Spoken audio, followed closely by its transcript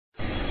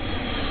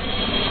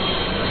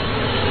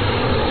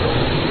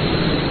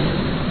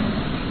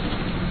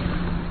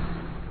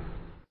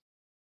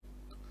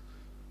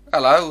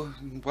Hello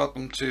and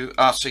welcome to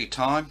RC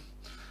Time.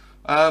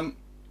 I'm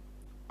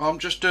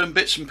just doing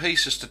bits and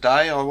pieces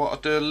today. I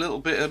want to do a little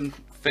bit of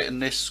fitting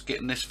this,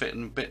 getting this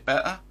fitting a bit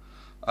better.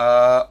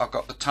 I've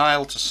got the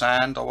tail to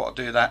sand. I want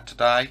to do that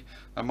today.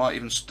 I might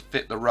even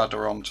fit the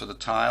rudder onto the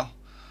tail.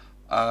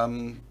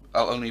 I'll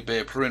only be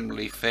a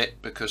preliminary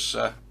fit because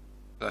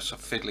that's a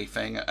fiddly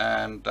thing,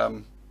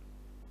 and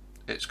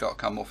it's got to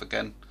come off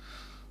again.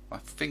 I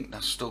think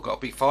that's still got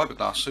to be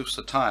fiberglass. Suits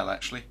the tail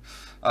actually.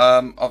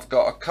 I've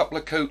got a couple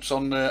of coats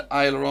on the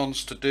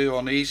ailerons to do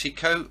on easy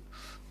coat.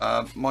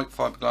 Might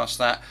fiberglass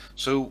that.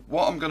 So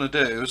what I'm going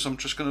to do is I'm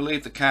just going to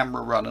leave the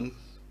camera running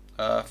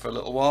for a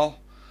little while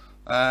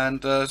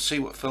and see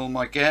what film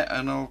I get,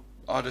 and I'll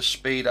either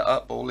speed it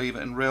up or leave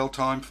it in real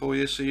time for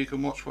you so you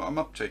can watch what I'm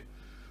up to.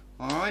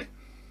 Alright,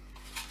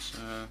 so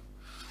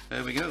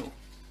there we go.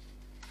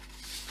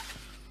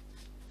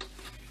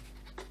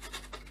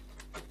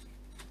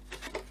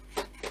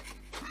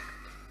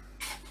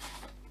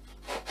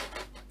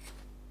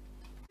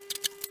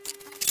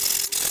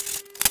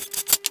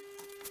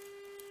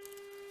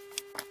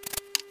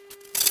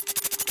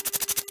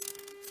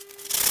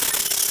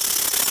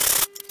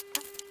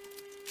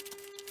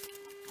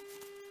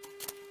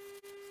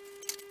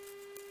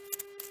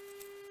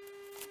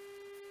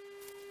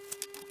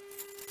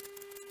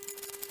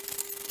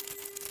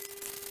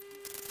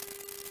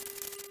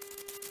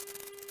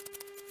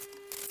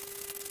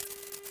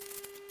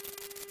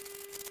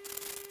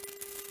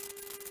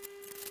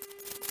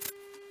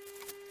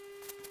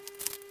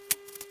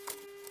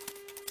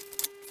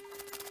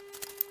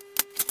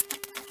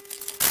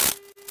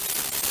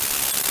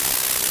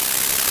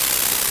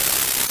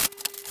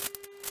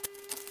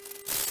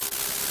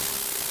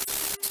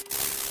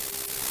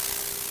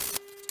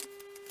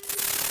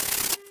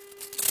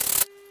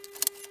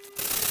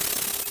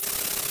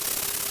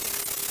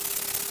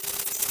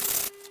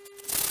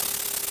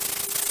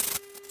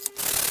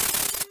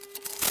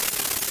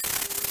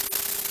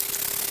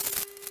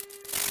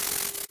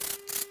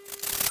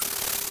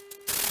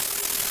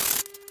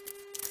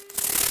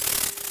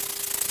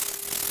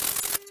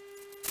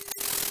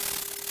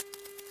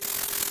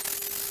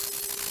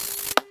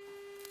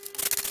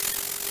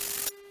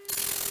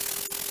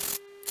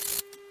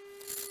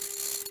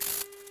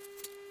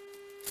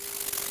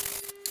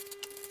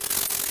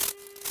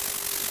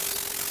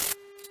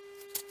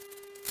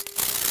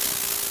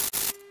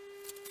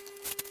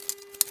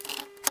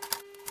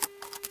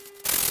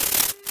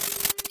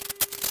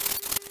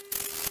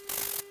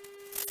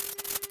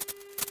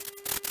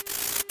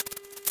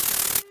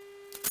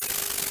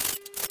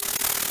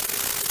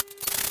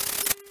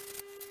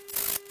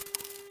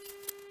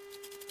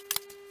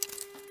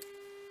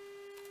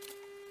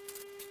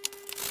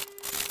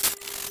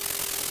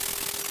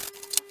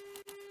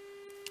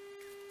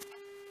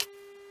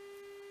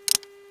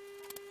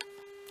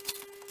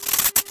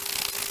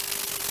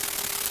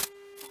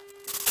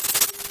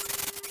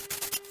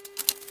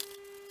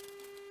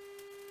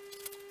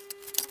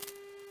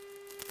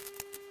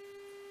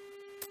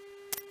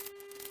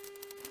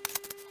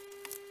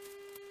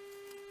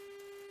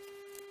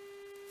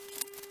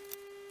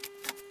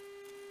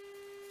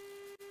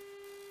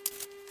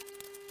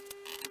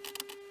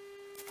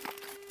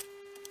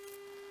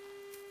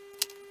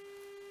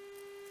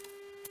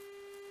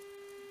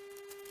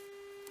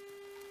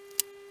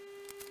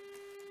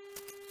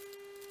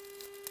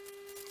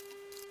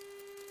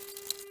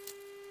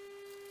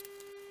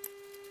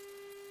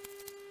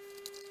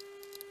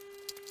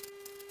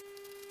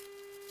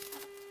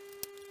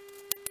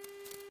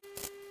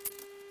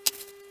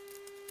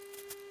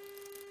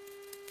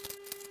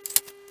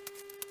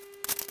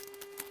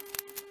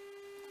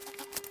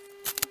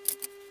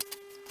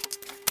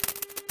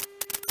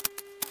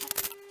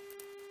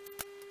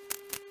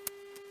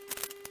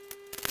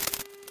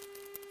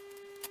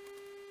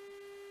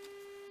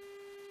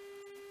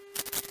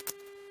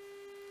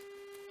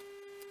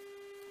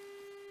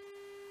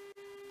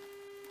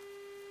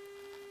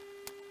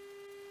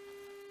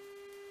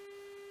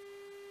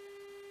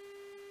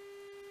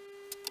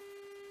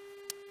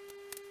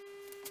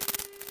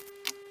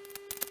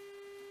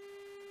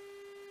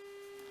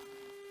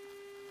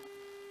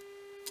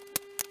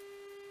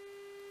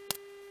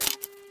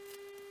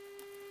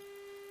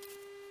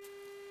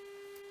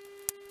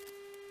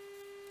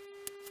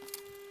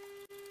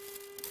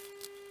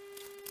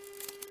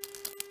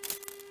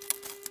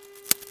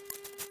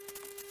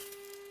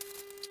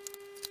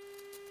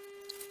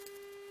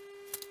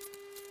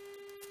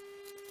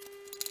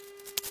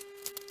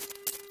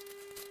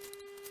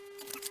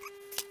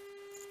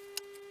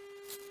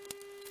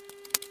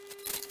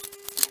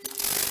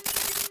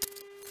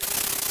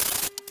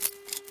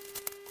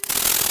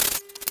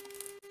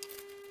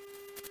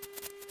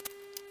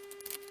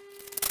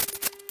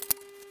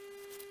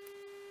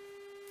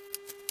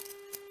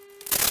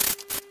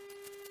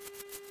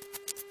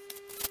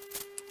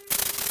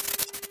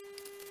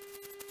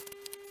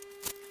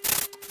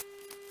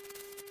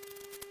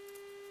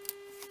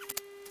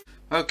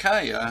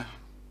 Okay,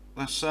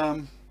 that's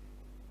that'll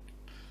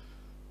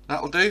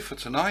do for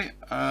tonight.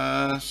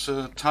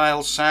 So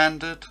tail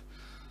sanded,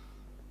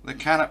 The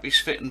canopy's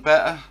fitting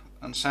better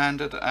and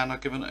sanded, and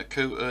I've given it a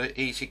coat,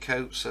 easy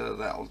coat, so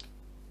that'll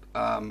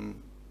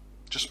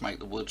just make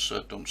the wood so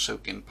it don't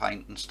soak in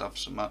paint and stuff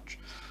so much.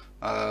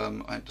 I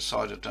haven't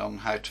decided on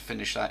how to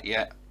finish that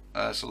yet.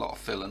 There's a lot of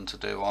filling to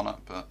do on it,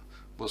 but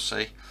we'll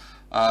see.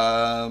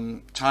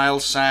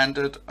 Tiles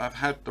sanded. I've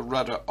had the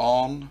rudder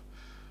on.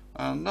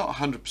 I'm not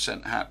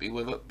 100% happy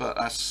with it, but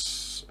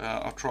that's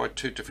I've tried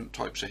 2 different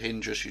types of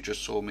hinges. You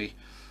just saw me,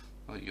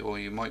 or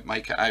you might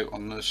make it out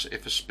on this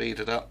if I speed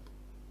it up.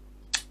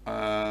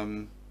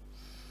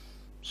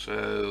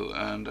 So,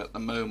 and at the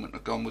moment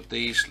I've gone with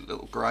these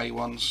little grey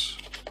ones,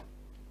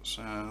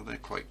 so they're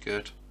quite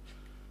good.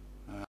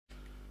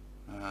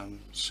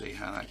 See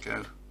how that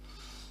go.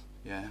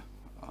 Yeah.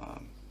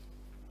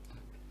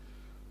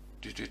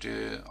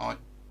 I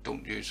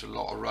don't use a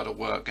lot of rudder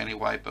work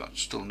anyway, but I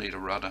still need a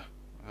rudder,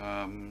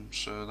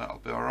 so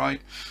that'll be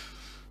alright.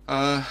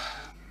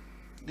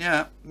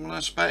 Yeah, well,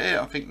 that's about it.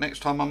 I think next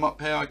time I'm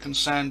up here I can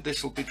sand.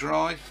 This will be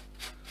dry.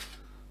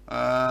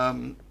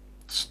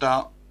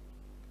 Start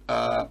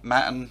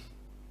matting,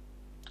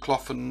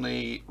 clothing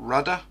the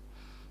rudder.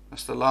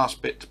 That's the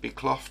last bit to be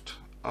clothed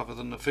other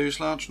than the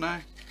fuselage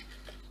now.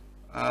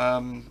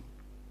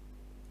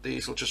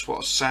 These will just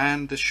want to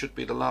sand. This should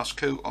be the last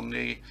coat on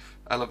the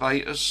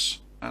elevators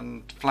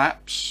and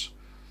flaps,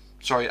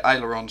 sorry,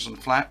 ailerons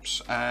and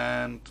flaps,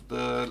 and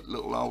the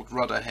little old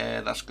rudder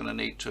here, that's going to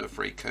need 2 or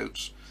 3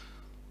 coats.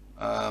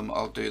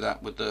 I'll do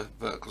that with the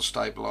vertical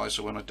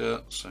stabilizer when I do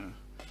it, so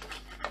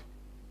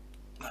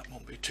that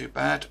won't be too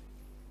bad.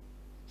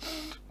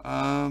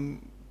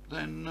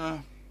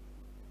 Then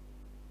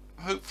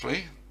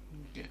hopefully,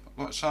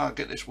 like I say, I'll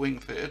get this wing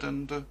fitted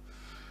and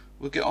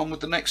we'll get on with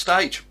the next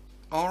stage.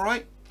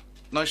 Alright,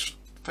 nice,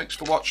 thanks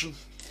for watching,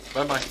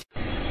 bye bye.